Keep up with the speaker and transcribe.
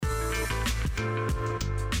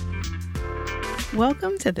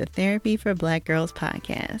Welcome to the Therapy for Black Girls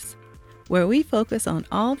podcast, where we focus on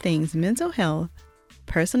all things mental health,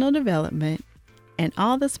 personal development, and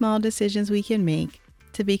all the small decisions we can make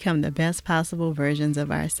to become the best possible versions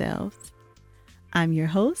of ourselves. I'm your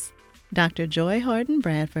host, Dr. Joy Harden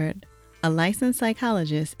Bradford, a licensed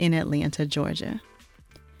psychologist in Atlanta, Georgia.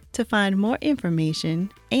 To find more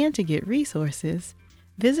information and to get resources,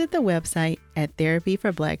 visit the website at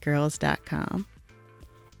therapyforblackgirls.com.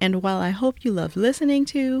 And while I hope you love listening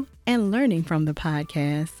to and learning from the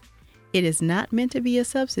podcast, it is not meant to be a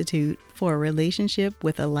substitute for a relationship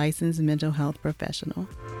with a licensed mental health professional.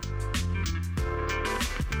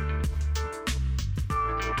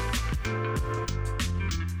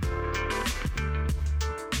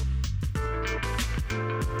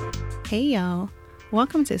 Hey y'all,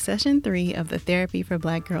 welcome to session 3 of the Therapy for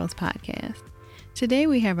Black Girls podcast. Today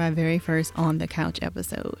we have our very first On the Couch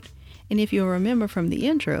episode. And if you'll remember from the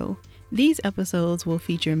intro, these episodes will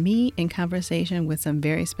feature me in conversation with some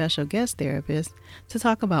very special guest therapists to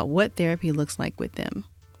talk about what therapy looks like with them.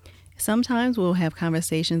 Sometimes we'll have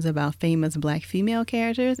conversations about famous Black female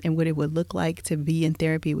characters and what it would look like to be in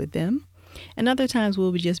therapy with them. And other times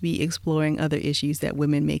we'll just be exploring other issues that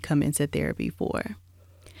women may come into therapy for.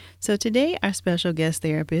 So today our special guest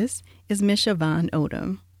therapist is Ms. Siobhan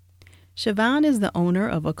Odom. Siobhan is the owner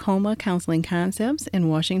of Acoma Counseling Concepts in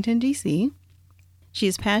Washington, D.C. She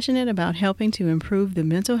is passionate about helping to improve the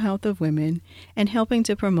mental health of women and helping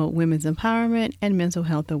to promote women's empowerment and mental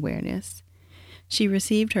health awareness. She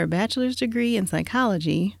received her bachelor's degree in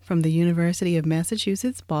psychology from the University of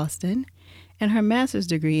Massachusetts, Boston, and her master's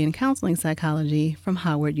degree in counseling psychology from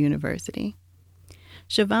Howard University.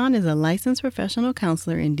 Siobhan is a licensed professional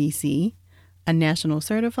counselor in D.C., a national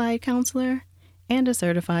certified counselor, and a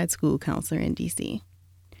certified school counselor in D.C.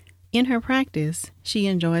 In her practice, she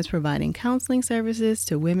enjoys providing counseling services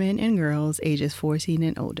to women and girls ages 14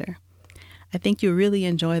 and older. I think you'll really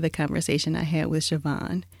enjoy the conversation I had with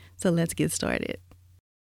Siobhan, so let's get started.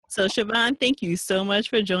 So Siobhan, thank you so much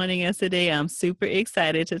for joining us today. I'm super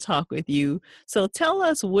excited to talk with you. So tell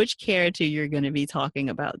us which character you're going to be talking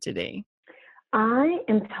about today. I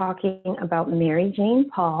am talking about Mary Jane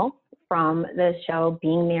Paul from the show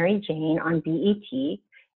Being Mary Jane on BET,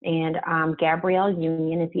 and Gabrielle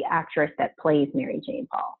Union is the actress that plays Mary Jane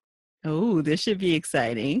Paul. Oh, this should be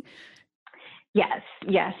exciting. Yes.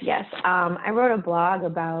 I wrote a blog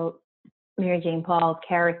about Mary Jane Paul's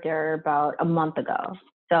character about a month ago.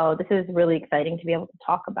 So this is really exciting to be able to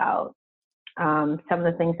talk about some of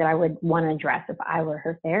the things that I would want to address if I were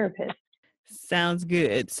her therapist. Sounds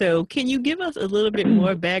good. So can you give us a little bit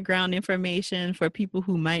more background information for people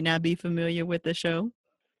who might not be familiar with the show?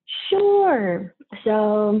 Sure.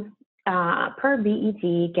 So per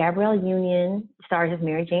BET, Gabrielle Union stars as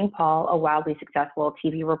Mary Jane Paul, a wildly successful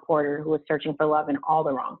TV reporter who is searching for love in all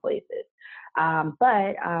the wrong places.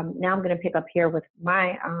 But now I'm going to pick up here with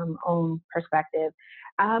my own perspective.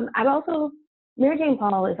 Mary Jane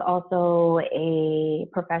Paul is also a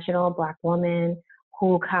professional Black woman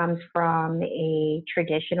who comes from a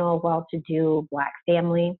traditional, well-to-do Black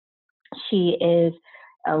family. She is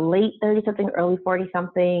a late 30-something, early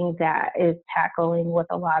 40-something that is tackling with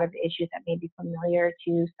a lot of issues that may be familiar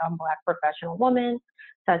to some Black professional women,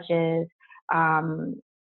 such as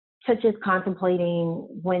contemplating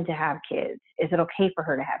when to have kids. Is it okay for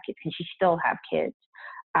her to have kids? Can she still have kids?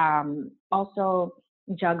 Also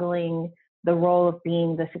juggling the role of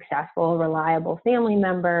being the successful, reliable family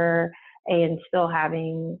member and still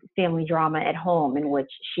having family drama at home in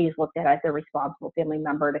which she's looked at as a responsible family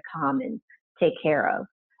member to come and take care of.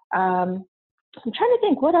 I'm trying to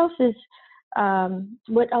think what else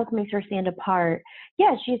makes her stand apart.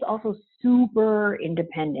 Yeah, she's also super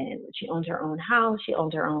independent. She owns her own house. She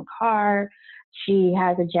owns her own car. She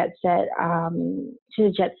has a jet set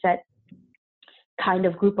kind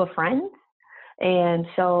of group of friends. And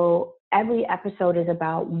so every episode is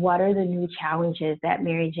about what are the new challenges that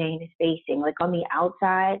Mary Jane is facing. Like on the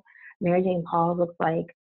outside, Mary Jane Paul looks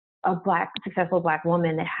like a successful Black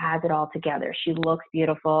woman that has it all together. She looks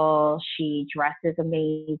beautiful. She dresses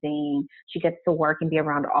amazing. She gets to work and be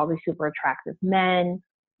around all these super attractive men.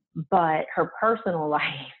 But her personal life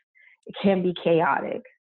can be chaotic.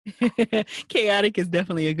 Chaotic is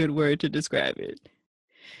definitely a good word to describe it.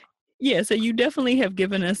 Yeah, so you definitely have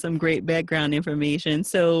given us some great background information.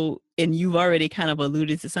 So, and you've already kind of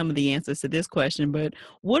alluded to some of the answers to this question, but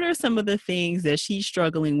what are some of the things that she's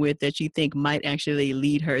struggling with that you think might actually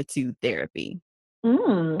lead her to therapy?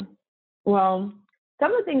 Well,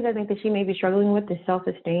 some of the things I think that she may be struggling with is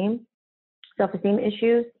self-esteem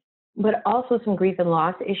issues, but also some grief and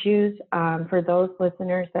loss issues. For those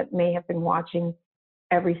listeners that may have been watching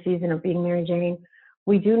every season of Being Mary Jane.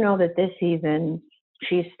 We do know that this season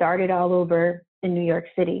she started all over in New York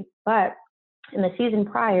City, but in the season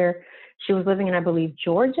prior, she was living in, I believe,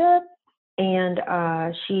 Georgia, and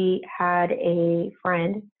she had a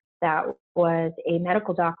friend that was a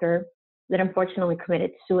medical doctor that unfortunately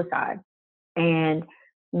committed suicide. And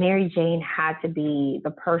Mary Jane had to be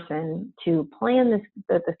the person to plan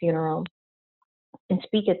the funeral and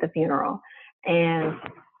speak at the funeral. And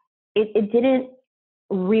it didn't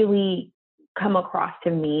really come across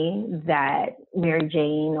to me that Mary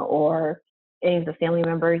Jane or any of the family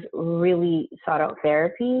members really sought out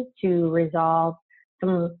therapy to resolve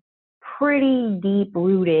some pretty deep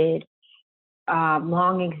rooted,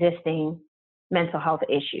 long existing mental health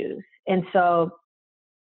issues. And so,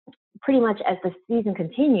 pretty much as the season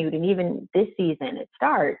continued, and even this season it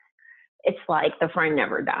starts, it's like the friend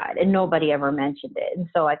never died and nobody ever mentioned it. And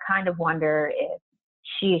so I kind of wonder if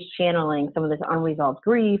she is channeling some of this unresolved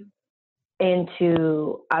grief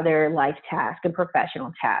into other life tasks and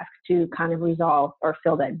professional tasks to kind of resolve or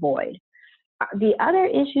fill that void. The other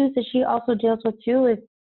issues that she also deals with too is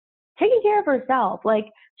taking care of herself. Like,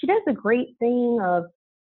 she does the great thing of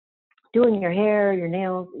doing your hair, your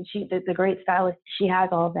nails. The great stylist. She has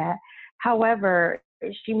all of that. However,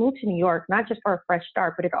 she moved to New York not just for a fresh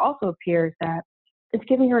start, but it also appears that it's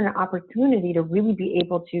giving her an opportunity to really be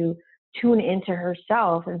able to tune into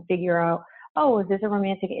herself and figure out, oh, is this a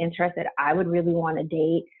romantic interest that I would really want to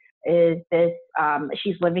date? Is this,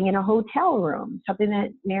 she's living in a hotel room, something that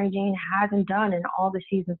Mary Jane hasn't done in all the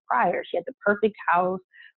seasons prior. She had the perfect house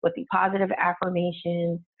with the positive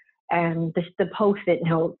affirmations and the post-it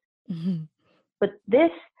notes. Mm-hmm. But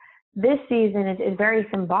this season is very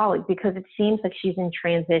symbolic because it seems like she's in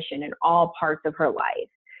transition in all parts of her life.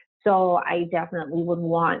 So I definitely would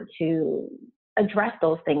want to address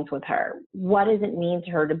those things with her. What does it mean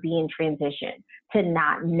to her to be in transition, to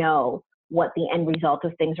not know what the end result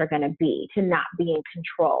of things are going to be, to not be in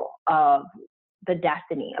control of her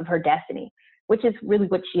destiny, which is really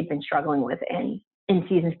what she had been struggling with in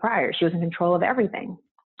seasons prior. She was in control of everything,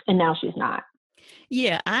 and now she's not.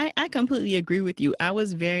 Yeah, I completely agree with you. I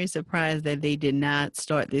was very surprised that they did not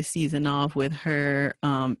start this season off with her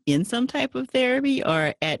in some type of therapy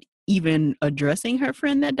or at even addressing her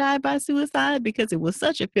friend that died by suicide, because it was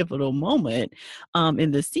such a pivotal moment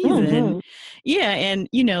in the season. Mm-hmm. Yeah, and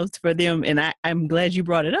for them, and I'm glad you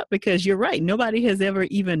brought it up, because you're right. Nobody has ever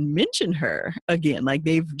even mentioned her again. Like,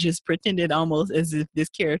 they've just pretended almost as if this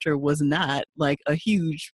character was not like a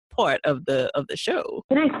huge part of the show.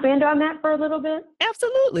 Can I expand on that for a little bit?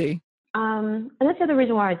 Absolutely. And that's the other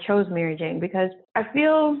reason why I chose Mary Jane, because I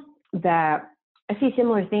feel that I see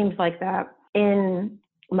similar themes like that in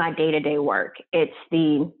my day-to-day work. It's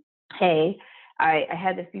hey, I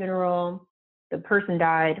had the funeral, the person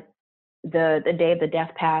died, the day of the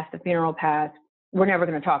death passed, the funeral passed. We're never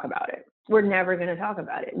going to talk about it. We're never going to talk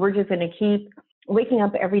about it. We're just going to keep waking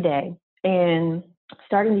up every day and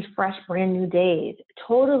starting these fresh, brand new days,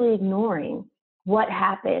 totally ignoring what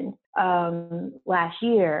happened last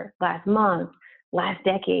year, last month, last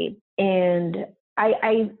decade. And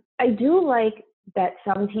I do like that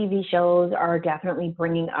some TV shows are definitely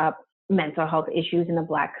bringing up mental health issues in the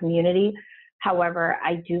Black community. However,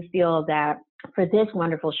 I do feel that for this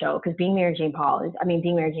wonderful show, because Being Mary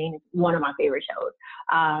Jane is one of my favorite shows.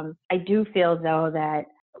 I do feel, though, that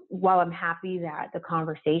while I'm happy that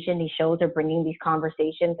these shows are bringing these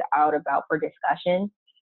conversations out about for discussion,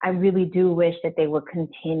 I really do wish that they would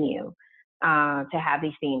continue to have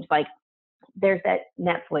these themes. Like, there's that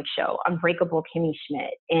Netflix show, Unbreakable Kimmy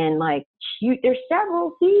Schmidt, and there's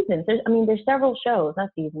several seasons. There's several shows, not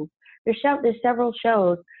seasons. There's several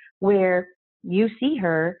shows where you see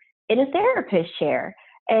her in a therapist chair,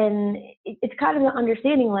 and it's kind of an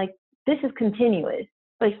understanding, like, this is continuous.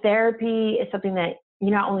 Like, therapy is something that you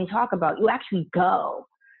not only talk about, you actually go,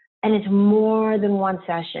 and it's more than one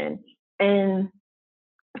session. And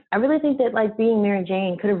I really think that, like, Being Mary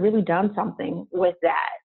Jane could have really done something with that.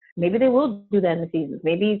 Maybe they will do that in the seasons.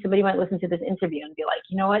 Maybe somebody might listen to this interview and be like,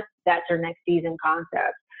 you know what, that's her next season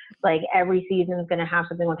concept. Like, every season is going to have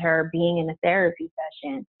something with her being in a therapy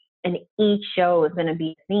session, and each show is going to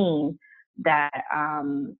be a theme that's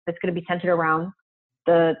going to be centered around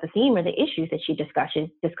the theme or the issues that she discusses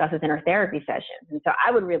in her therapy sessions. And so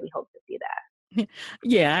I would really hope to see that.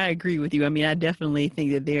 Yeah, I agree with you. I mean, I definitely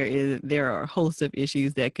think that there are a host of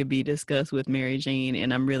issues that could be discussed with Mary Jane,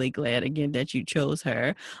 and I'm really glad again that you chose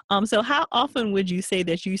her. So how often would you say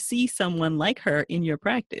that you see someone like her in your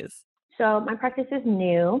practice? So my practice is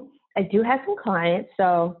new. I do have some clients,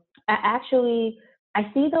 so I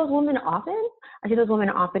see those women often. I see those women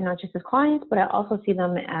often, not just as clients, but I also see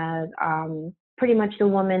them as pretty much the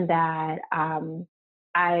woman that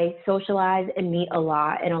I socialize and meet a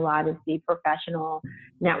lot in a lot of the professional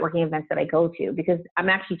networking events that I go to, because I'm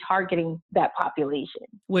actually targeting that population.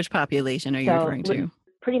 Which population are you So referring to?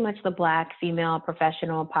 pretty much the Black female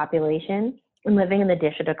professional population. And living in the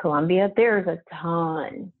District of Columbia, there's a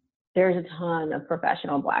ton of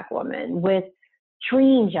professional Black women with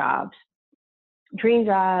dream jobs,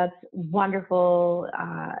 wonderful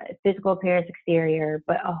physical appearance, exterior,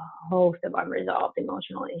 but a host of unresolved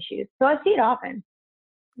emotional issues. So I see it often.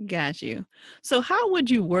 Got you. So how would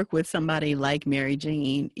you work with somebody like Mary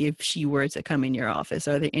Jane if she were to come in your office?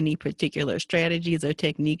 Are there any particular strategies or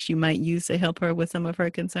techniques you might use to help her with some of her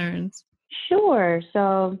concerns? Sure.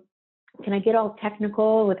 So can I get all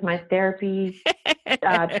technical with my therapy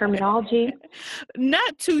terminology?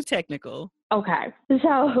 Not too technical. Okay.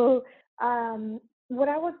 So what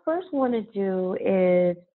I would first want to do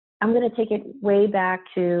is I'm going to take it way back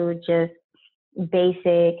to just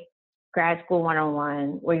basic grad school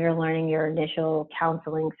 101, where you're learning your initial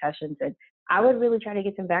counseling sessions. And I would really try to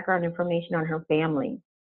get some background information on her family.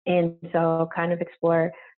 And so kind of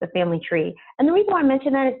explore the family tree. And the reason why I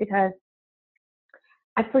mention that is because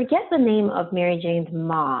I forget the name of Mary Jane's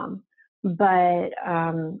mom, but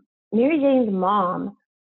Mary Jane's mom,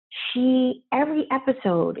 every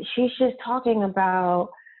episode, she's just talking about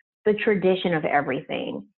the tradition of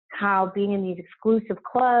everything, how being in these exclusive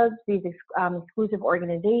clubs, these exclusive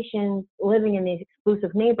organizations, living in these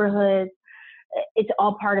exclusive neighborhoods, it's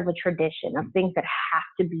all part of a tradition of things that have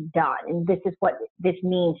to be done. And this is what this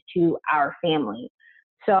means to our family.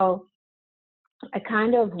 So I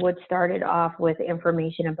kind of would start it off with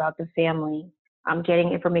information about the family,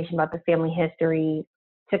 getting information about the family history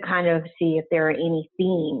to kind of see if there are any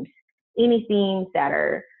themes that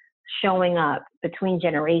are showing up between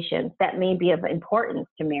generations that may be of importance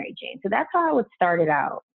to Mary Jane. So that's how I would start it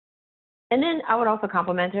out. And then I would also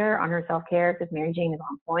compliment her on her self-care, because Mary Jane is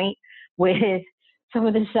on point with some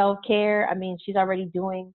of the self-care. I mean, she's already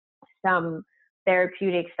doing some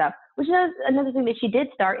therapeutic stuff, which is another thing that she did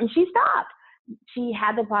start, and she stopped. She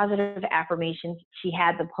had the positive affirmations, she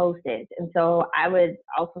had the post-its. And so I would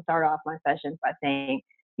also start off my sessions by saying,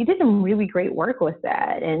 you did some really great work with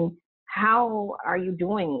that. And how are you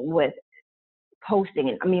doing with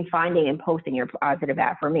finding and posting your positive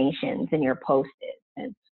affirmations and your post-its?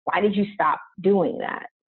 And why did you stop doing that?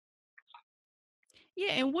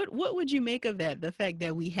 Yeah, and what would you make of that? The fact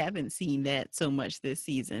that we haven't seen that so much this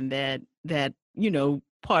season, that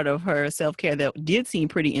part of her self-care that did seem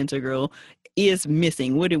pretty integral is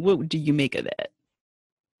missing. What do you make of that?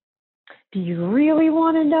 Do you really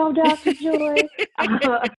want to know, Dr. Joy?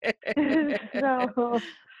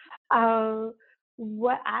 So,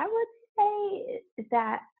 what I would say is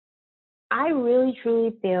that I really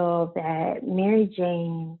truly feel that Mary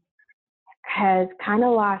Jane has kind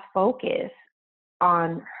of lost focus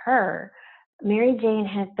on her. Mary Jane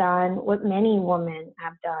has done what many women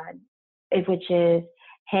have done, which is,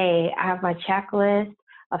 hey, I have my checklist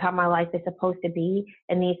of how my life is supposed to be,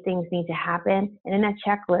 and these things need to happen. And in that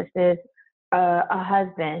checklist is a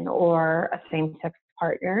husband or a same-sex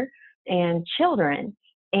partner and children.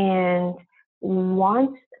 And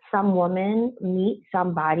once some women meet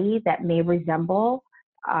somebody that may resemble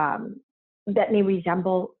that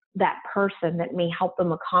person, that may help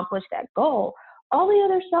them accomplish that goal, all the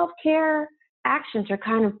other self-care actions are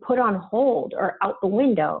kind of put on hold or out the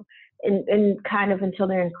window, and kind of until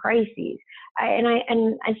they're in crises. I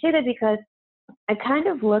say that because I kind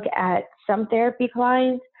of look at some therapy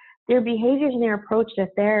clients, their behaviors and their approach to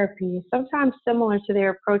therapy is sometimes similar to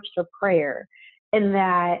their approach to prayer, in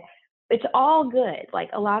that it's all good. Like,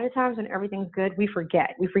 a lot of times when everything's good, we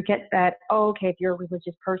forget that, oh, okay, if you're a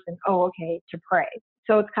religious person, oh, okay, to pray.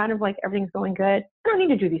 So it's kind of like everything's going good. I don't need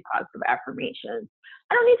to do these positive affirmations.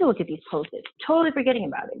 I don't need to look at these post-its. Totally forgetting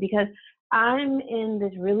about it, because I'm in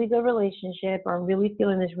this really good relationship, or I'm really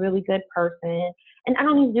feeling this really good person, and I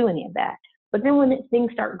don't need to do any of that. But then when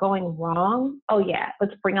things start going wrong, oh yeah,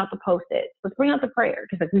 let's bring out the post-its. Let's bring out the prayer,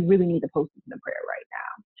 because we really need the post-its and the prayer right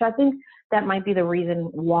now. So I think that might be the reason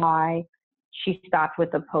why she stopped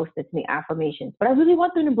with the post-its and the affirmations. But I really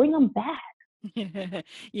want them to bring them back.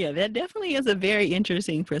 Yeah, that definitely is a very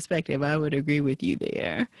interesting perspective. I would agree with you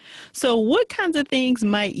there. So what kinds of things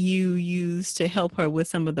might you use to help her with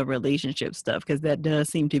some of the relationship stuff? Because that does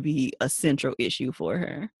seem to be a central issue for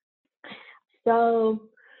her. So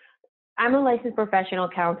I'm a licensed professional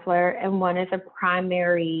counselor, and one of the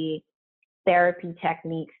primary therapy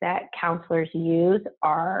techniques that counselors use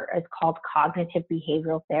is called cognitive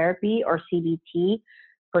behavioral therapy, or CBT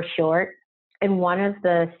for short. And one of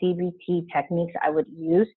the CBT techniques I would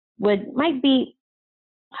use might be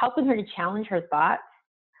helping her to challenge her thoughts,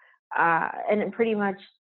 and pretty much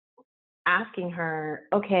asking her,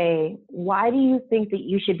 okay, why do you think that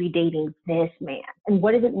you should be dating this man? And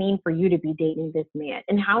what does it mean for you to be dating this man?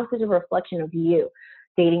 And how is this a reflection of you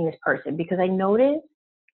dating this person? Because I noticed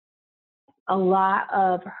a lot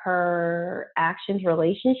of her actions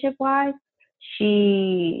relationship wise,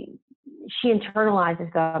 she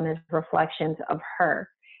internalizes them as reflections of her.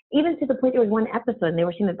 Even to the point there was one episode and they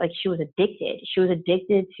were saying that like she was addicted. She was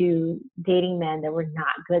addicted to dating men that were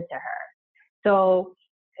not good to her. So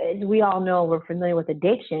as we all know, we're familiar with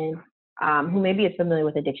addiction. Who maybe is familiar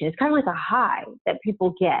with addiction, it's kind of like a high that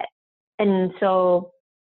people get. And so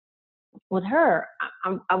with her,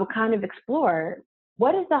 I would kind of explore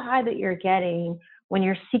what is the high that you're getting when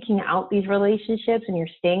you're seeking out these relationships and you're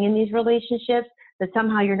staying in these relationships that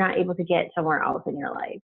somehow you're not able to get somewhere else in your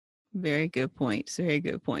life. Very good points. Very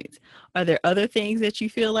good points. Are there other things that you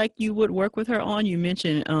feel like you would work with her on? You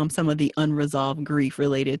mentioned some of the unresolved grief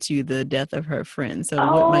related to the death of her friend. So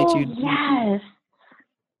what might you do? Yes.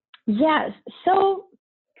 Yes. So,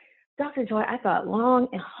 Dr. Joy, I thought long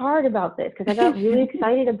and hard about this because I got really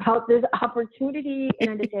excited about this opportunity and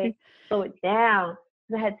I had to say, slow it down.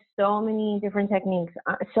 I had so many different techniques.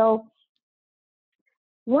 So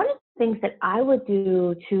one of the things that I would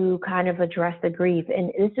do to kind of address the grief,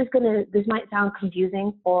 and this might sound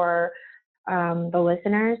confusing for the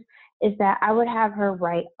listeners, is that I would have her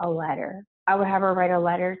write a letter. I would have her write a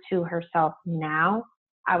letter to herself now.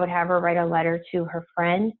 I would have her write a letter to her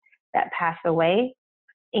friend that passed away.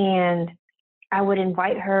 And I would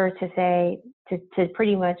invite her to say, to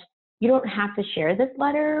pretty much, you don't have to share this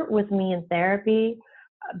letter with me in therapy,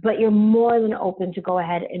 but you're more than open to go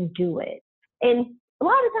ahead and do it. And a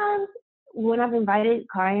lot of times when I've invited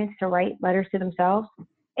clients to write letters to themselves,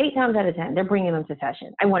 8 times out of 10, they're bringing them to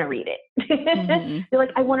session. I want to read it. Mm-hmm. They're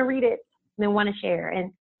like, I want to read it. And they want to share.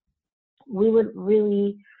 And we would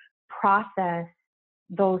really process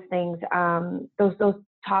those things, those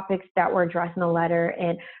topics that were addressed in the letter.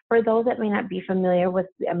 And for those that may not be familiar with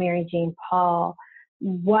Mary Jane Paul,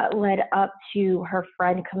 what led up to her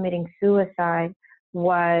friend committing suicide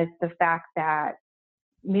was the fact that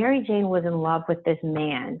Mary Jane was in love with this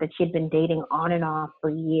man that she had been dating on and off for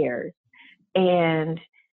years. And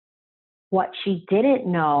what she didn't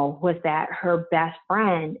know was that her best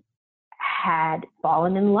friend had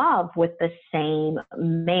fallen in love with the same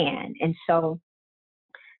man. And so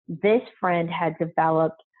this friend had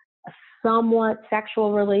developed a somewhat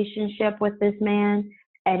sexual relationship with this man,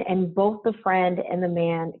 and both the friend and the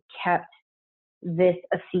man kept this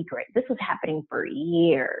a secret. This was happening for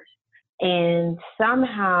years. And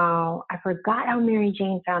somehow, I forgot how Mary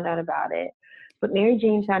Jane found out about it, but Mary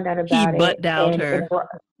Jane found out about it. He butt-dialed her.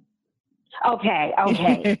 Okay,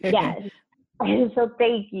 yes. And so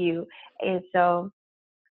thank you. And so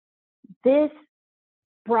this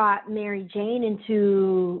brought Mary Jane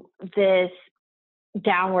into this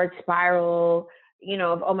downward spiral,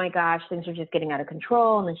 of, oh my gosh, things are just getting out of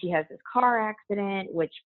control. And then she has this car accident,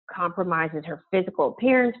 which compromises her physical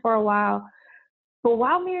appearance for a while. But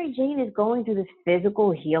while Mary Jane is going through this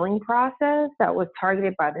physical healing process that was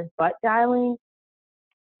targeted by this butt dialing,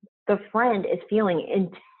 the friend is feeling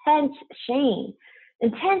intense shame.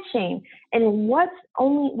 And what's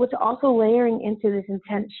also layering into this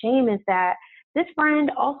intense shame is that this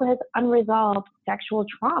friend also has unresolved sexual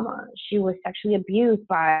trauma. She was sexually abused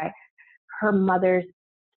by her mother's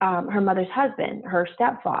husband, her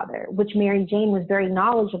stepfather, which Mary Jane was very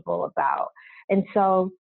knowledgeable about. And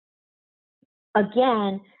so,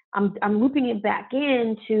 again, I'm looping it back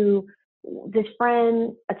into this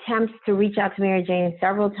friend attempts to reach out to Mary Jane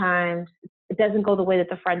several times. It doesn't go the way that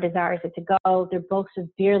the friend desires it to go. They're both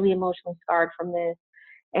severely emotionally scarred from this.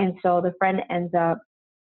 And so the friend ends up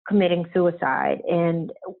committing suicide.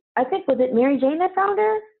 And I think, was it Mary Jane that found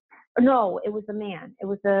her? No, it was the man. It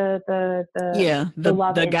was the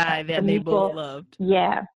guy that they both loved.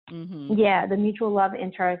 Yeah. Mm-hmm. Yeah, the mutual love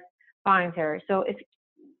interest finds her. So if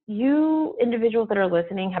you individuals that are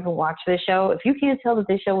listening haven't watched this show, if you can't tell that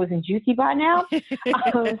this show isn't juicy by now,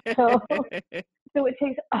 so it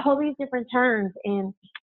takes all these different turns. And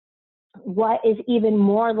what is even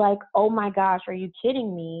more like, oh my gosh, are you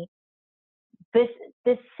kidding me?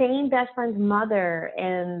 This same best friend's mother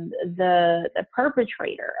and the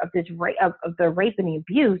perpetrator of this of the rape and the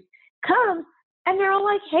abuse comes, and they're all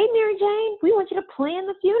like, hey, Mary Jane, we want you to plan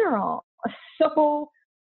the funeral. So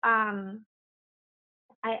I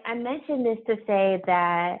mentioned this to say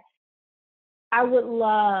that I would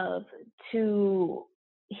love to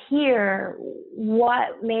hear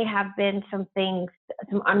what may have been some things,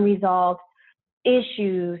 some unresolved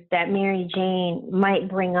issues that Mary Jane might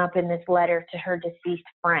bring up in this letter to her deceased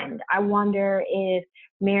friend. I wonder if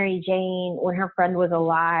Mary Jane, when her friend was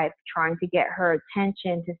alive, trying to get her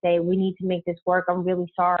attention to say, we need to make this work, I'm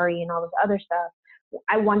really sorry, and all this other stuff.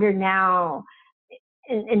 I wonder now,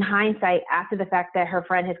 in hindsight, after the fact that her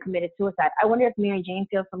friend has committed suicide, I wonder if Mary Jane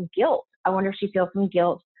feels some guilt. I wonder if she feels some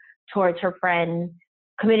guilt towards her friend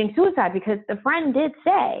committing suicide, because the friend did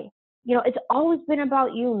say, it's always been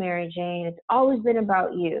about you, Mary Jane. It's always been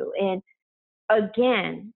about you. And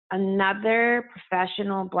again, another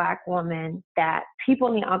professional Black woman that people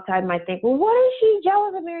on the outside might think, well, what is she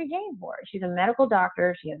jealous of Mary Jane for? She's a medical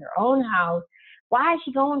doctor. She has her own house. Why is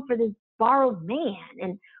she going for this borrowed man?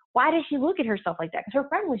 And why does she look at herself like that? Because her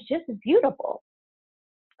friend was just as beautiful.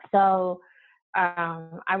 So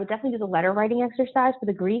I would definitely do the letter writing exercise for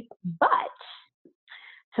the grief. But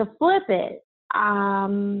to flip it,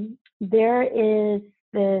 there's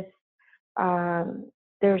this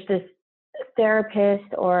therapist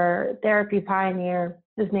or therapy pioneer.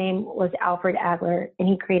 His name was Alfred Adler, and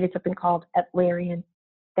he created something called Adlerian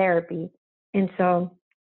therapy. And so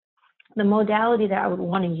the modality that I would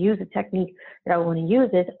want to use, the technique that I would want to use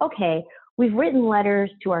is, okay, we've written letters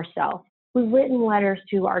to ourselves. We've written letters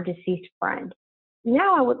to our deceased friend.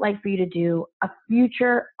 Now I would like for you to do a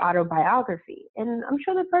future autobiography. And I'm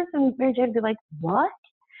sure the person, Mary Jane, would be like, what?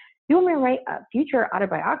 You want me to write a future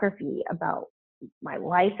autobiography about my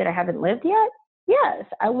life that I haven't lived yet? Yes,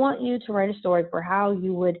 I want you to write a story for how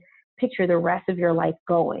you would picture the rest of your life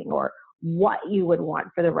going, or what you would want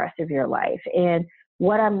for the rest of your life. And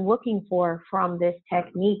what I'm looking for from this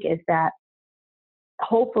technique is that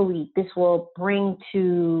hopefully this will bring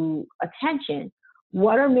to attention,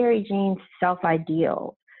 what are Mary Jane's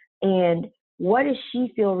self-ideals, and what does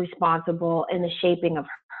she feel responsible in the shaping of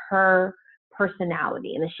her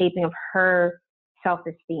personality, in the shaping of her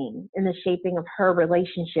self-esteem, in the shaping of her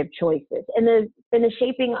relationship choices, in the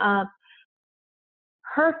shaping of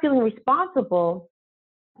her feeling responsible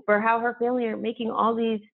for how her family are making all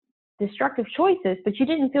these destructive choices, but you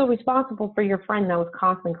didn't feel responsible for your friend that was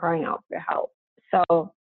constantly crying out for help.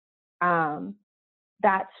 So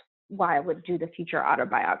that's why I would do the future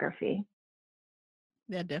autobiography.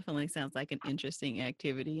 That definitely sounds like an interesting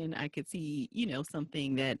activity. And I could see,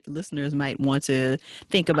 something that listeners might want to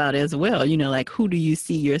think about as well. Like, who do you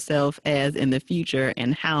see yourself as in the future,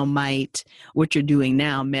 and how might what you're doing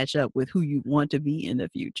now match up with who you want to be in the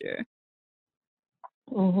future?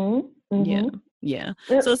 Yeah. Yeah.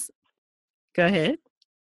 So go ahead.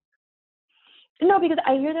 No, because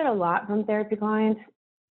I hear that a lot from therapy clients,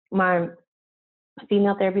 my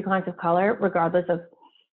female therapy clients of color, regardless of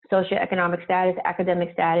socioeconomic status,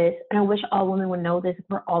 academic status. And I wish all women would know this.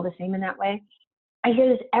 We're all the same in that way. I hear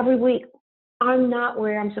this every week. I'm not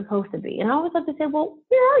where I'm supposed to be. And I always have to say, well,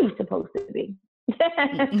 where are you supposed to be?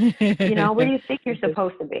 Where do you think you're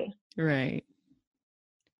supposed to be? Right.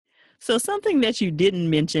 So something that you didn't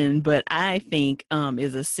mention, but I think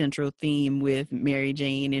is a central theme with Mary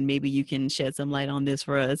Jane, and maybe you can shed some light on this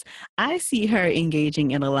for us. I see her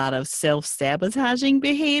engaging in a lot of self-sabotaging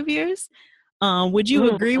behaviors. Would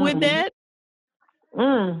you agree with that?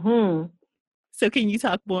 So can you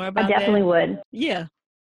talk more about that? I definitely would. Yeah.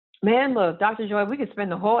 Man, look, Dr. Joy, we could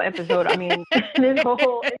spend the whole episode, this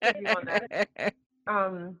whole interview on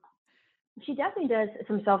that. She definitely does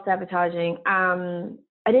some self-sabotaging.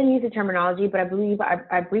 I didn't use the terminology, but I believe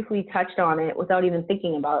I briefly touched on it without even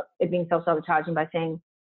thinking about it being self-sabotaging by saying,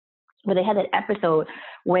 well, they had that episode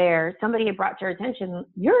where somebody had brought to her attention,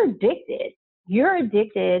 you're addicted. You're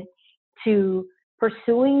addicted to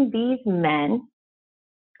pursuing these men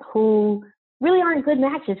who really aren't good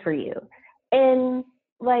matches for you. And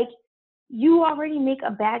you already make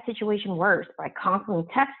a bad situation worse by constantly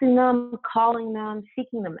texting them, calling them,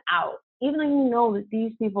 seeking them out, even though you know that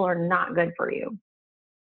these people are not good for you.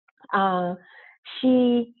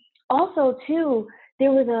 She also, too,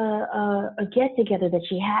 there was a get-together that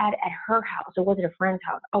she had at her house, or was it a friend's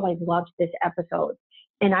house? Oh, I loved this episode.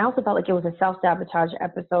 And I also felt like it was a self-sabotage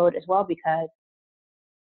episode as well, because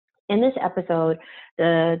in this episode,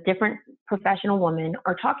 the different professional women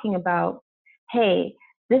are talking about, hey,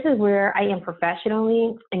 this is where I am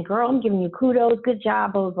professionally, and girl, I'm giving you kudos, good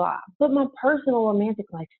job, blah, blah, blah. But my personal romantic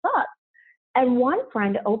life sucks. And one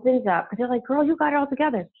friend opens up, because they're like, girl, you got it all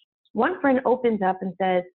together. One friend opens up and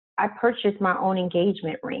says, I purchased my own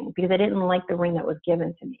engagement ring because I didn't like the ring that was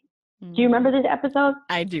given to me. Do you remember this episode?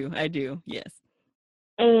 I do, yes.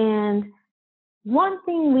 And one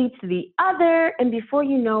thing leads to the other, and before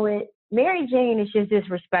you know it, Mary Jane is just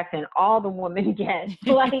disrespecting all the women get.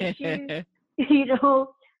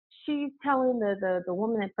 she's telling the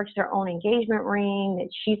woman that purchased her own engagement ring that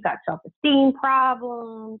she's got self-esteem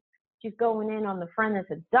problems. She's going in on the friend that's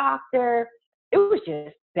a doctor. It was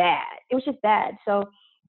just bad. It was just bad. So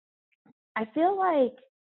I feel like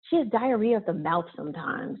she has diarrhea of the mouth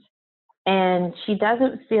sometimes, and she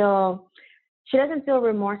doesn't feel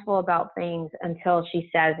remorseful about things until she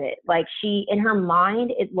says it. Like, in her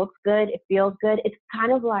mind, it looks good, it feels good. It's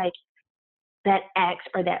kind of like that ex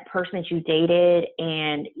or that person that you dated,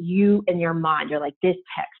 and you, in your mind, you're like, this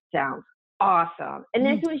text sounds awesome. And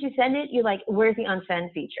then as soon as you send it, you're like, where's the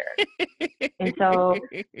unsend feature? And so,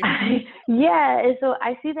 and so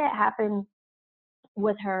I see that happen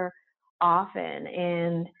with her often.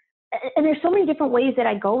 And there's so many different ways that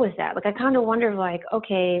I go with that. Like, I kind of wonder, like,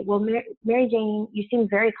 okay, well, Mary Jane, you seem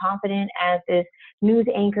very confident as this news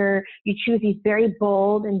anchor. You choose these very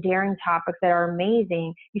bold and daring topics that are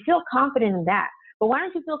amazing. You feel confident in that. But why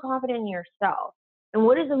don't you feel confident in yourself? And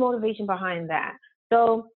what is the motivation behind that?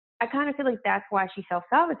 So I kind of feel like that's why she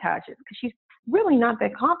self-sabotages, because she's really not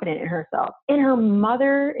that confident in herself. And her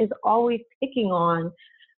mother is always picking on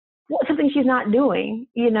something she's not doing,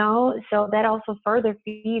 so that also further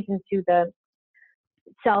feeds into the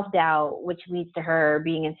self-doubt, which leads to her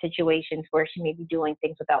being in situations where she may be doing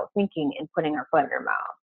things without thinking and putting her foot in her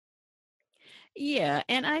mouth. Yeah,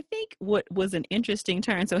 and I think what was an interesting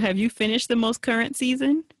turn, so have you finished the most current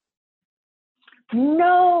season?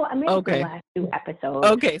 No, I made the last 2 episodes.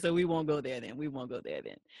 Okay, so we won't go there then. Where I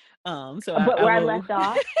left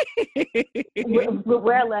off,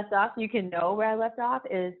 where I left off, you can know where I left off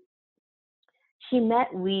is she met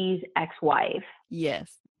Lee's ex-wife.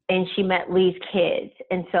 Yes. And she met Lee's kids.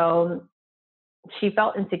 And so she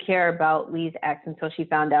felt insecure about Lee's ex until she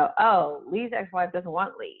found out, oh, Lee's ex-wife doesn't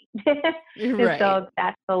want Lee. And so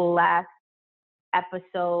that's the last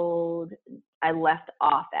episode I left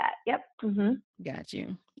off at. Yep. Mm-hmm. Got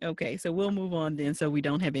you. Okay, so we'll move on then so we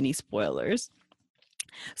don't have any spoilers.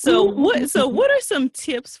 So what are some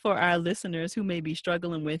tips for our listeners who may be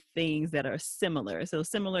struggling with things that are similar? So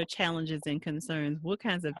similar challenges and concerns. What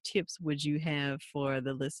kinds of tips would you have for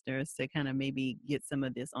the listeners to kind of maybe get some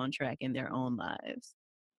of this on track in their own lives?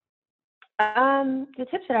 The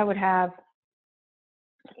tips that I would have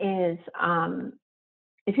is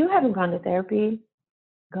if you haven't gone to therapy,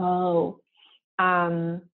 go.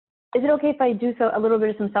 Is it okay if I do a little bit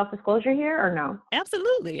of some self-disclosure here or no?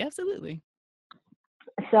 Absolutely. Absolutely.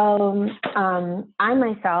 So I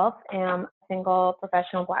myself am a single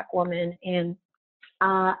professional Black woman, and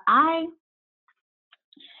I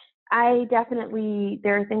definitely,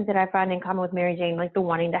 there are things that I find in common with Mary Jane, like the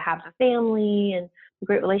wanting to have a family and a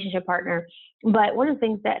great relationship partner. But one of the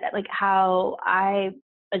things that, like, how I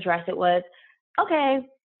addressed it was, okay,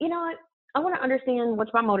 you know what? I want to understand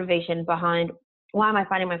what's my motivation behind why am I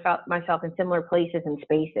finding myself in similar places and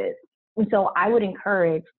spaces. And so I would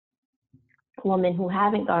encourage women who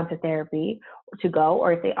haven't gone to therapy to go,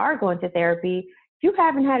 or if they are going to therapy, if you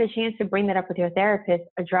haven't had a chance to bring that up with your therapist,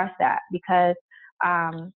 address that, because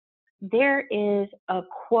there is a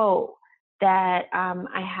quote that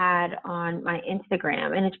I had on my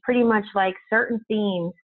Instagram, and it's pretty much like certain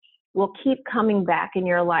themes will keep coming back in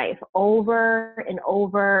your life over and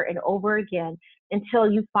over and over again until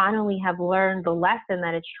you finally have learned the lesson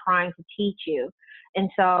that it's trying to teach you. And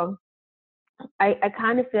so I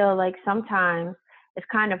kind of feel like sometimes it's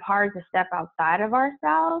kind of hard to step outside of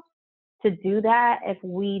ourselves to do that if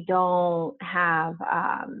we don't have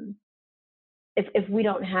if we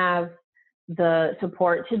don't have the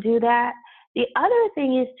support to do that. The other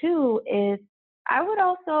thing is too is I would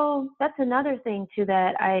also, that's another thing too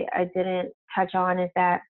that I didn't touch on, is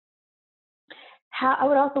that how I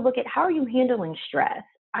would also look at how are you handling stress.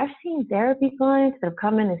 I've seen therapy clients that have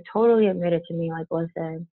come in and totally admitted to me, like,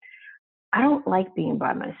 listen, I don't like being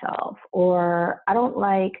by myself, or I don't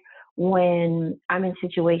like when I'm in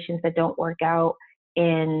situations that don't work out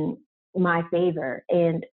in my favor,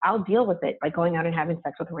 and I'll deal with it by going out and having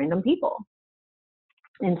sex with random people.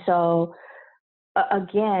 And so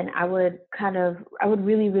again, I would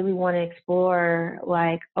really, really want to explore,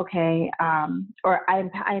 like, okay, or I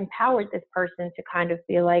empowered this person to kind of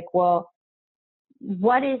feel like, well,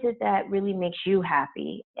 what is it that really makes you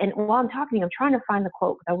happy? And while I'm talking, I'm trying to find the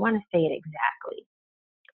quote because I want to say it exactly.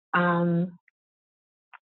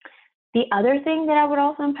 The other thing that I would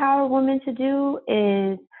also empower women to do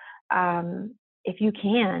is, if you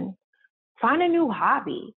can, find a new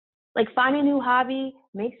hobby. Like, find a new hobby,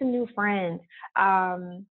 make some new friends.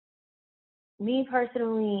 Me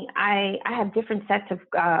personally, I have different sets of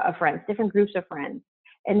friends, different groups of friends.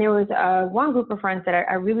 And there was one group of friends that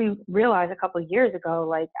I really realized a couple of years ago,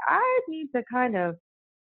 like, I need to kind of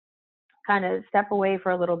kind of step away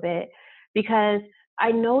for a little bit because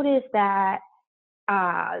I noticed that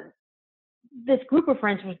uh, this group of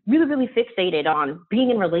friends was really, really fixated on being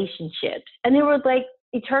in relationships, and they were like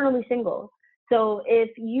eternally single. So if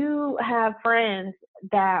you have friends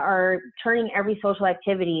that are turning every social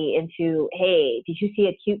activity into, hey, did you see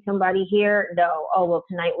a cute somebody here? No. Oh, well,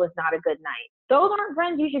 tonight was not a good night. Those aren't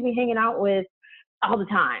friends you should be hanging out with all the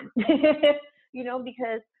time.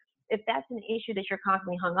 Because if that's an issue that you're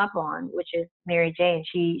constantly hung up on, which is Mary Jane,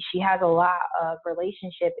 she has a lot of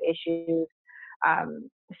relationship issues. um,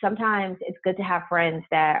 Sometimes it's good to have friends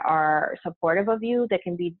that are supportive of you, that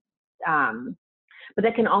can be, but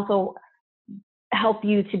that can also help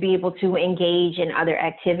you to be able to engage in other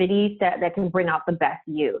activities that can bring out the best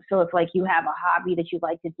you. So if like you have a hobby that you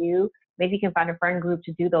like to do, maybe you can find a friend group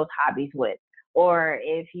to do those hobbies with. Or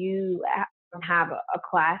if you have a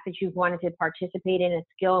class that you've wanted to participate in, a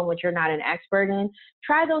skill in which you're not an expert in,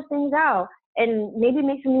 try those things out and maybe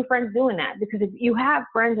make some new friends doing that. Because if you have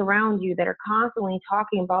friends around you that are constantly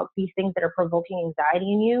talking about these things that are provoking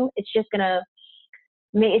anxiety in you, it's just gonna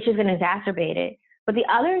exacerbate it. But the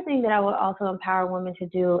other thing that I would also empower women to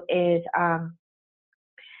do is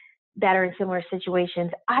that are in similar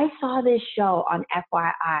situations. I saw this show on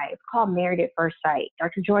FYI. It's called Married at First Sight.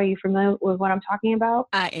 Dr. Joy, are you familiar with what I'm talking about?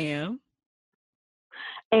 I am.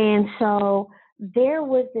 And so there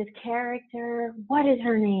was this character. What is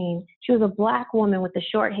her name? She was a Black woman with the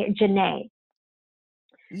short hair. Janae.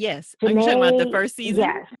 Yes. Are you talking about the first season?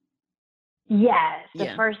 Yes. Yes, the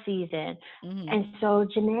Yeah. first season. Hmm. And so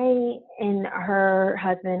Janae and her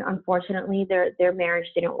husband, unfortunately, their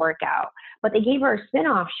marriage didn't work out. But they gave her a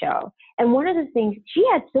spin-off show. And one of the things, she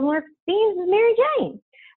had similar themes as Mary Jane.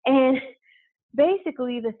 And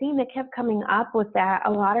basically the theme that kept coming up was that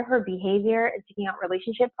a lot of her behavior in seeking out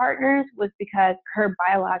relationship partners was because her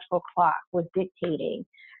biological clock was dictating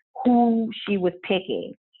who she was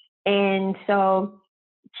picking. And so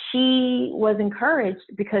she was encouraged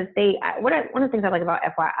because one of the things I like about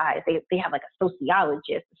FYI is they have like a sociologist,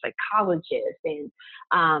 a psychologist, and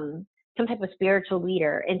some type of spiritual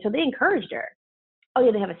leader. And so they encouraged her. Oh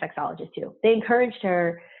yeah, they have a sexologist too. They encouraged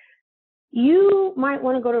her, you might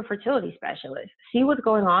want to go to a fertility specialist, see what's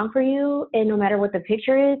going on for you, and no matter what the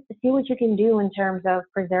picture is, see what you can do in terms of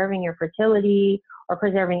preserving your fertility or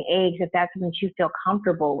preserving eggs if that's something you feel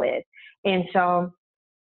comfortable with. And so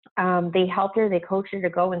they helped her, they coached her to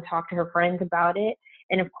go and talk to her friends about it.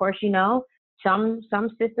 And of course, some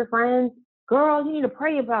sister friends, girl, you need to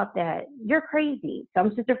pray about that. You're crazy.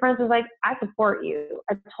 Some sister friends was like, I support you.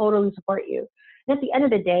 I totally support you. And at the end of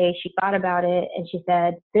the day, she thought about it and she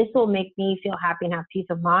said, this will make me feel happy and have peace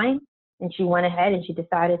of mind. And she went ahead and she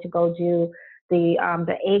decided to go do the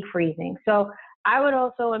egg freezing. So I would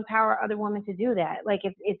also empower other women to do that. Like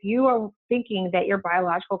if you are thinking that your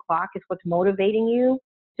biological clock is what's motivating you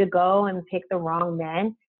to go and pick the wrong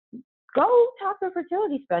men, go talk to a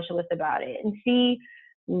fertility specialist about it and see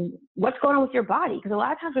what's going on with your body. Because a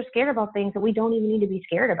lot of times we're scared about things that we don't even need to be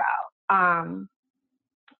scared about.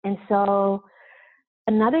 And so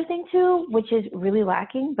another thing too, which is really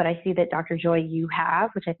lacking, but I see that Dr. Joy, you have,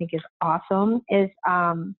 which I think is awesome, is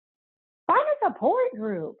find a support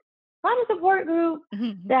group. Find a support group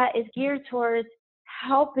that is geared towards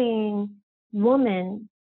helping women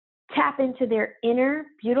tap into their inner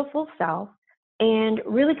beautiful self and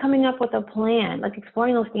really coming up with a plan, like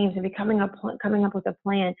exploring those themes and coming up with a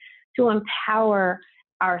plan to empower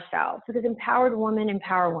ourselves. Because empowered women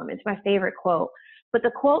empower women. It's my favorite quote. But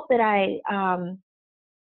the quote that I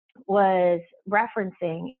was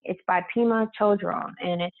referencing, it's by Pema Chodron,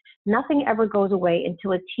 and it's, nothing ever goes away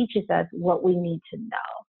until it teaches us what we need to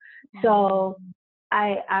know. So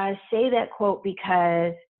I say that quote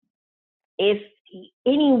because if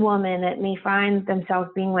any woman that may find themselves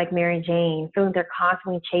being like Mary Jane, feeling they're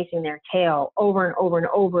constantly chasing their tail over and over and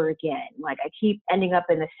over again, like I keep ending up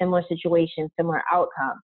in a similar situation, similar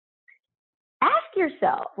outcome, ask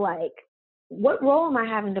yourself, like, what role am I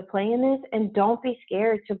having to play in this? And don't be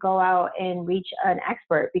scared to go out and reach an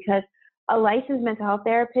expert, because a licensed mental health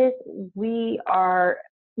therapist,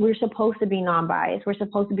 we're supposed to be non-biased. We're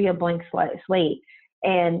supposed to be a blank slate.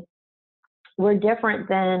 And we're different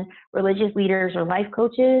than religious leaders or life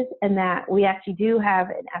coaches, in that we actually do have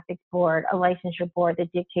an ethics board, a licensure board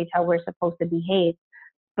that dictates how we're supposed to behave.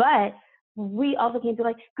 But we also can't be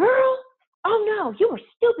like, girl, oh no, you were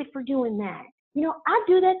stupid for doing that. I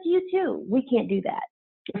do that to you too. We can't do that.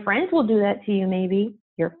 Your friends will do that to you maybe.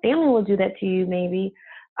 Your family will do that to you maybe.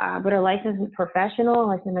 But a licensed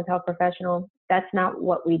mental health professional, that's not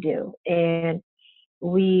what we do. And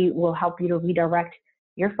we will help you to redirect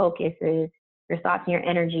your focuses, your thoughts, and your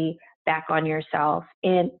energy back on yourself.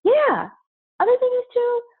 And yeah, other thing is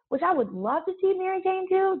too, which I would love to see Mary Jane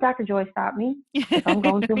do. Dr. Joy, stop me if I'm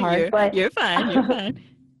going too hard. But you're fine. You're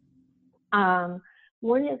fine.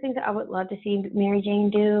 One of the things that I would love to see Mary Jane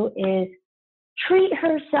do is treat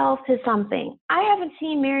herself to something. I haven't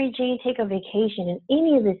seen Mary Jane take a vacation in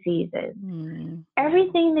any of the seasons.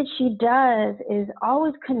 Everything that she does is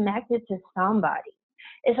always connected to somebody.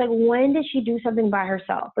 It's like, when did she do something by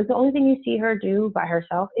herself? Like, the only thing you see her do by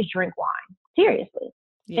herself is drink wine. Seriously.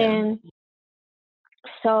 Yeah. And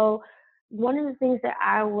so one of the things that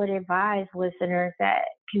I would advise listeners that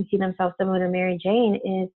can see themselves similar to Mary Jane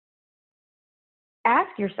is ask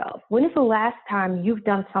yourself, when is the last time you've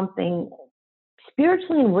done something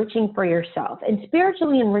spiritually enriching for yourself? And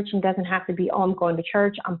spiritually enriching doesn't have to be, oh, I'm going to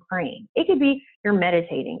church, I'm praying. It could be you're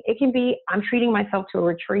meditating. It can be I'm treating myself to a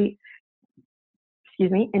retreat,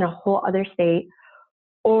 in a whole other state.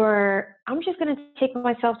 Or I'm just going to take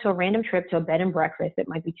myself to a random trip to a bed and breakfast that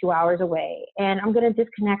might be 2 hours away. And I'm going to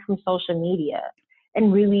disconnect from social media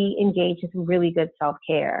and really engage in some really good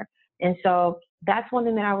self-care. And so that's one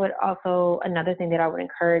thing that another thing that I would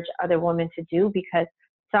encourage other women to do, because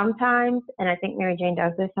sometimes, and I think Mary Jane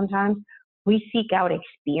does this sometimes, we seek out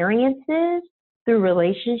experiences through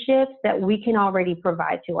relationships that we can already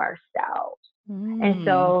provide to ourselves. And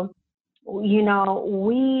so,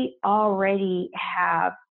 we already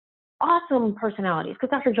have awesome personalities.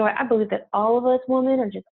 Because Dr. Joy, I believe that all of us women are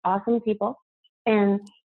just awesome people. And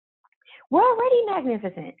we're already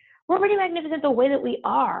magnificent. We're already magnificent the way that we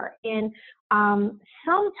are. And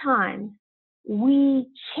sometimes we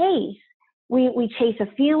chase a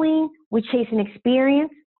feeling, we chase an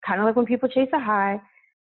experience, kind of like when people chase a high,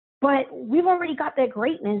 but we've already got that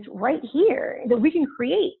greatness right here that we can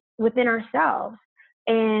create within ourselves.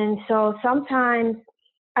 And so sometimes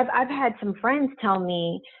I've had some friends tell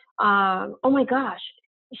me, oh my gosh,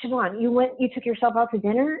 Siobhan, you took yourself out to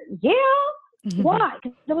dinner? Yeah. Why?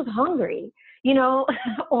 Because I was hungry,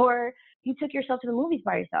 or you took yourself to the movies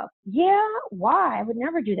by yourself. Yeah. Why? I would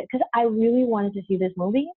never do that because I really wanted to see this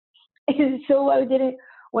movie. And so I didn't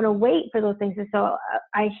want to wait for those things. And so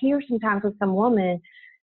I hear sometimes with some women,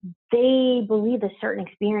 they believe that certain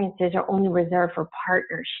experiences are only reserved for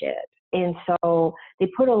partnership. And so they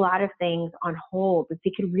put a lot of things on hold that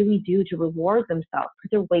they could really do to reward themselves because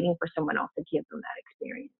they're waiting for someone else to give them that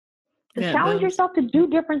experience. So challenge yourself to do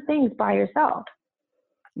different things by yourself.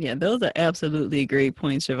 Yeah, those are absolutely great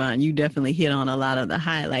points, Siobhan. You definitely hit on a lot of the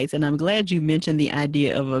highlights. And I'm glad you mentioned the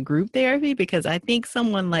idea of a group therapy, because I think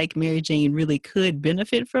someone like Mary Jane really could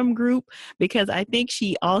benefit from group, because I think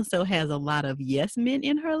she also has a lot of yes men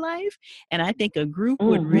in her life. And I think a group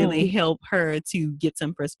would really help her to get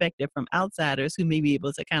some perspective from outsiders who may be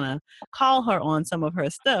able to kind of call her on some of her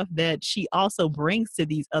stuff that she also brings to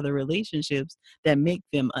these other relationships that make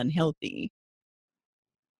them unhealthy.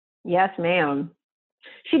 Yes, ma'am.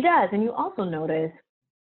 She does. And you also notice,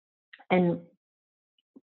 and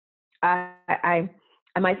I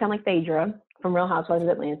might sound like Phaedra from Real Housewives of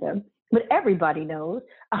Atlanta, but everybody knows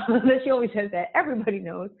that she always says that. Everybody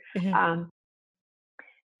knows.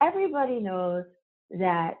 Everybody knows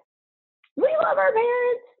that we love our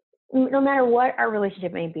parents, no matter what our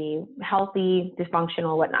relationship may be, healthy,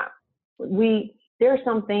 dysfunctional, whatnot. There are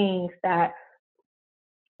some things that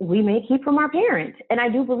we may keep from our parents. And I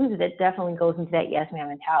do believe that it definitely goes into that yes ma'am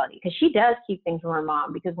mentality, because she does keep things from her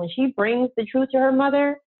mom, because when she brings the truth to her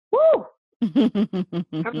mother, woo,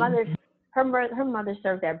 her mother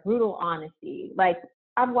served that brutal honesty. Like,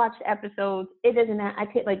 I've watched episodes, I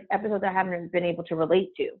take like episodes I haven't been able to relate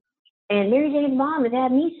to. And Mary Jane's mom has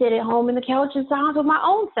had me sit at home in the couch in silence with my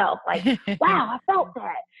own self. Like, wow, I felt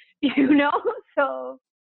that, So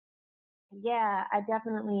yeah, I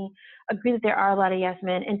definitely agree that there are a lot of yes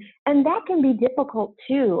men, and that can be difficult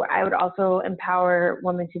too. I would also empower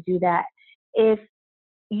women to do that. If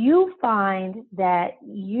you find that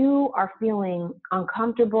you are feeling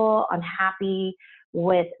uncomfortable, unhappy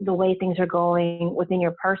with the way things are going within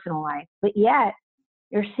your personal life, but yet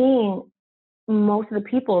you're seeing most of the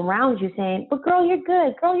people around you saying, but girl, you're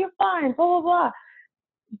good, girl, you're fine, blah, blah, blah.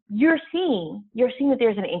 You're seeing that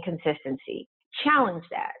there's an inconsistency. Challenge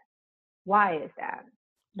that. Why is that?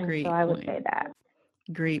 Great so I would point. say that.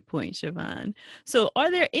 Great point, Siobhan. So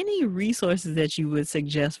are there any resources that you would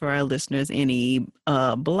suggest for our listeners? Any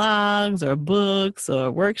blogs or books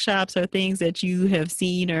or workshops or things that you have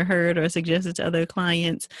seen or heard or suggested to other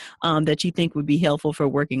clients that you think would be helpful for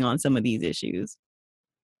working on some of these issues?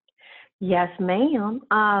 Yes, ma'am.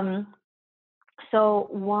 So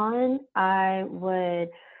one,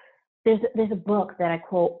 there's a book that I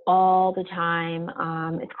quote all the time.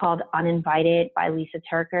 It's called Uninvited by Lisa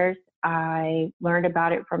TerKeurst. I learned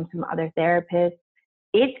about it from some other therapists.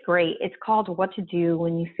 It's great. It's called What to Do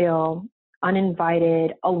When You Feel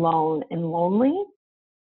Uninvited, Alone, and Lonely.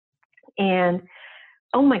 And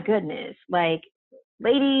oh my goodness, like,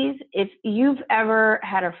 ladies, if you've ever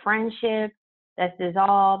had a friendship that's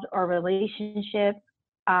dissolved or a relationship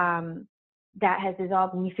that has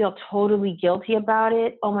dissolved and you feel totally guilty about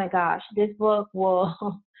it, oh my gosh, this book will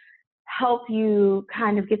help you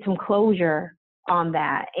kind of get some closure on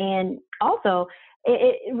that. And also,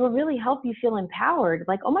 it will really help you feel empowered.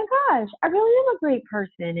 Like, oh my gosh, I really am a great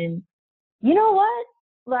person. And you know what?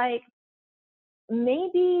 Like,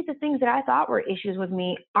 maybe the things that I thought were issues with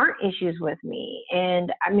me aren't issues with me.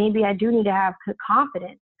 And maybe I do need to have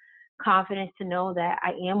confidence to know that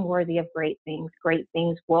I am worthy of great things. Great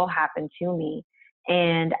things will happen to me.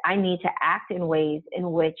 And I need to act in ways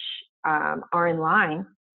in which are in line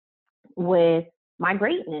with my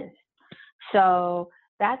greatness. So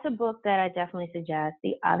that's a book that I definitely suggest.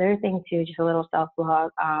 The other thing too, just a little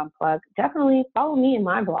self-plug, definitely follow me in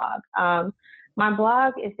my blog. My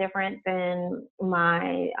blog is different than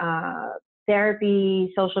my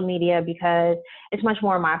therapy social media because it's much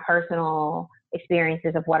more my personal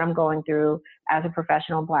experiences of what I'm going through as a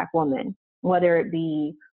professional Black woman, whether it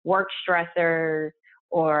be work stressors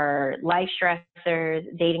or life stressors,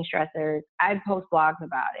 dating stressors. I post blogs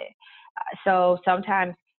about it. So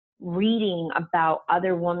sometimes reading about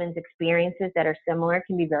other women's experiences that are similar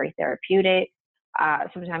can be very therapeutic.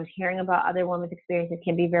 Sometimes hearing about other women's experiences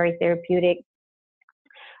can be very therapeutic.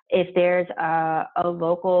 If there's a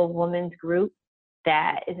local women's group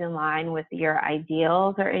that is in line with your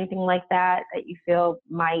ideals or anything like that, that you feel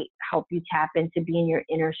might help you tap into being your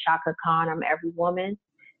inner Shaka Khan, I'm every woman,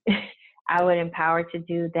 I would empower to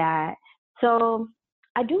do that. So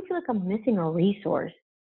I do feel like I'm missing a resource,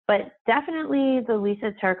 but definitely the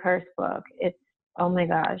Lisa TerKeurst book. It's, oh my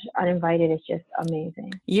gosh, Uninvited is just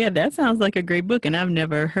amazing. Yeah, that sounds like a great book, and I've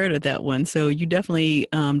never heard of that one. So you definitely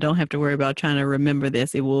don't have to worry about trying to remember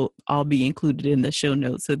this. It will all be included in the show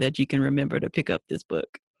notes so that you can remember to pick up this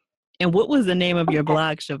book. And what was the name of your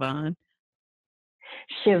blog, Siobhan?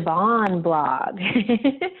 Siobhan blog.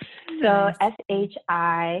 So Nice.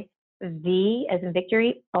 SHIV as in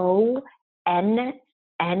Victory, ONNE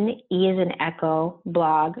as in Echo,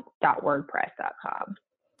 blog.wordpress.com.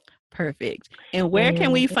 Perfect. And where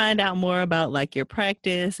can we find out more about like your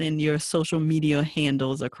practice and your social media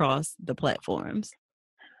handles across the platforms?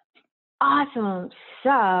 Awesome.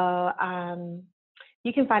 So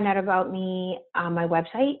you can find out about me on my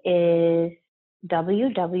website is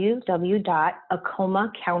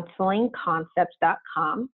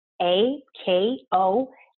www.AkomaCounselingConcepts.com, AKOM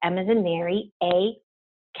as in Mary,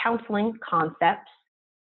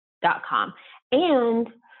 counselingconcepts.com. And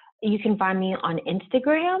you can find me on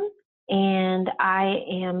Instagram, and I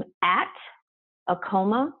am at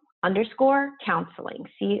Akoma_counseling, COUNSELING.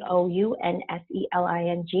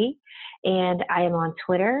 And I am on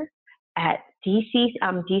Twitter at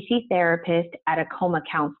DC Therapist at Akoma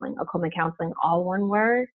Counseling. Akoma Counseling, all one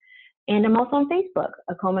word. And I'm also on Facebook,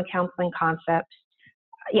 Akoma Counseling Concepts.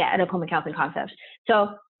 Yeah, at Akoma Counseling Concepts.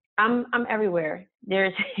 So I'm everywhere.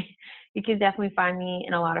 You can definitely find me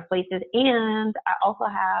in a lot of places. And I also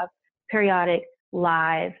have periodic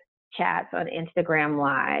live chats on Instagram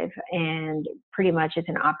Live. And pretty much it's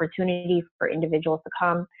an opportunity for individuals to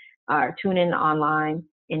come or tune in online,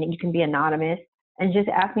 and you can be anonymous and just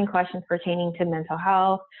ask me questions pertaining to mental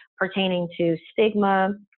health, pertaining to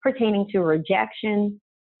stigma, pertaining to rejection.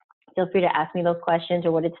 Feel free to ask me those questions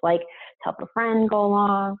or what it's like to help a friend go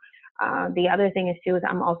along. The other thing is too, is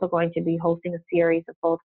I'm also going to be hosting a series of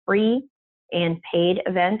both free and paid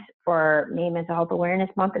events for May Mental Health Awareness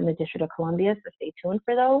Month in the District of Columbia, so stay tuned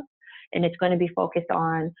for those. And it's going to be focused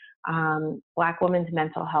on Black women's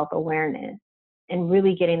mental health awareness and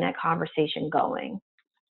really getting that conversation going.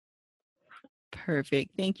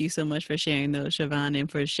 Perfect. Thank you so much for sharing those, Siobhan,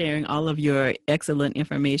 and for sharing all of your excellent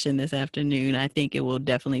information this afternoon. I think it will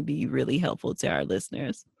definitely be really helpful to our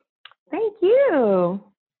listeners. Thank you.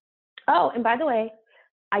 Oh, and by the way,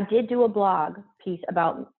 I did do a blog piece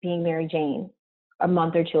about being Mary Jane a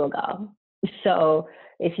month or two ago. So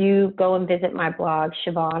if you go and visit my blog,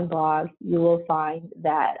 Siobhan blog, you will find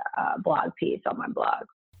that blog piece on my blog.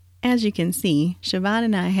 As you can see, Siobhan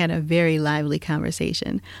and I had a very lively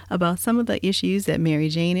conversation about some of the issues that Mary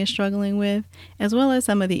Jane is struggling with, as well as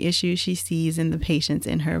some of the issues she sees in the patients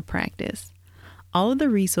in her practice. All of the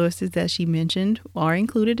resources that she mentioned are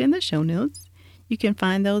included in the show notes. You can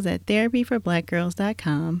find those at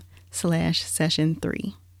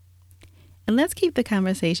therapyforblackgirls.com/session3. And let's keep the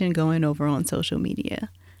conversation going over on social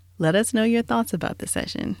media. Let us know your thoughts about the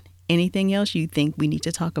session. anything else you think we need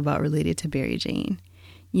to talk about related to Barry Jane.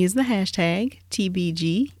 Use the hashtag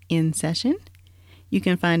TBGInSession. You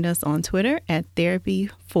can find us on Twitter at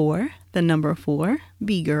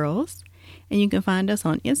Therapy4BGirls, and you can find us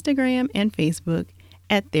on Instagram and Facebook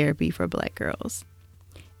at Therapy for Black Girls.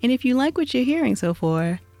 And if you like what you're hearing so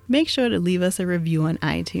far, make sure to leave us a review on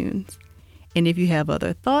iTunes. And if you have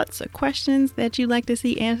other thoughts or questions that you'd like to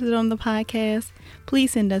see answered on the podcast,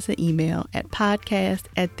 please send us an email at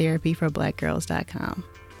podcast@therapyforblackgirls.com.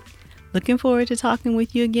 Looking forward to talking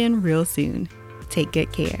with you again real soon. Take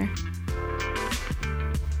good care.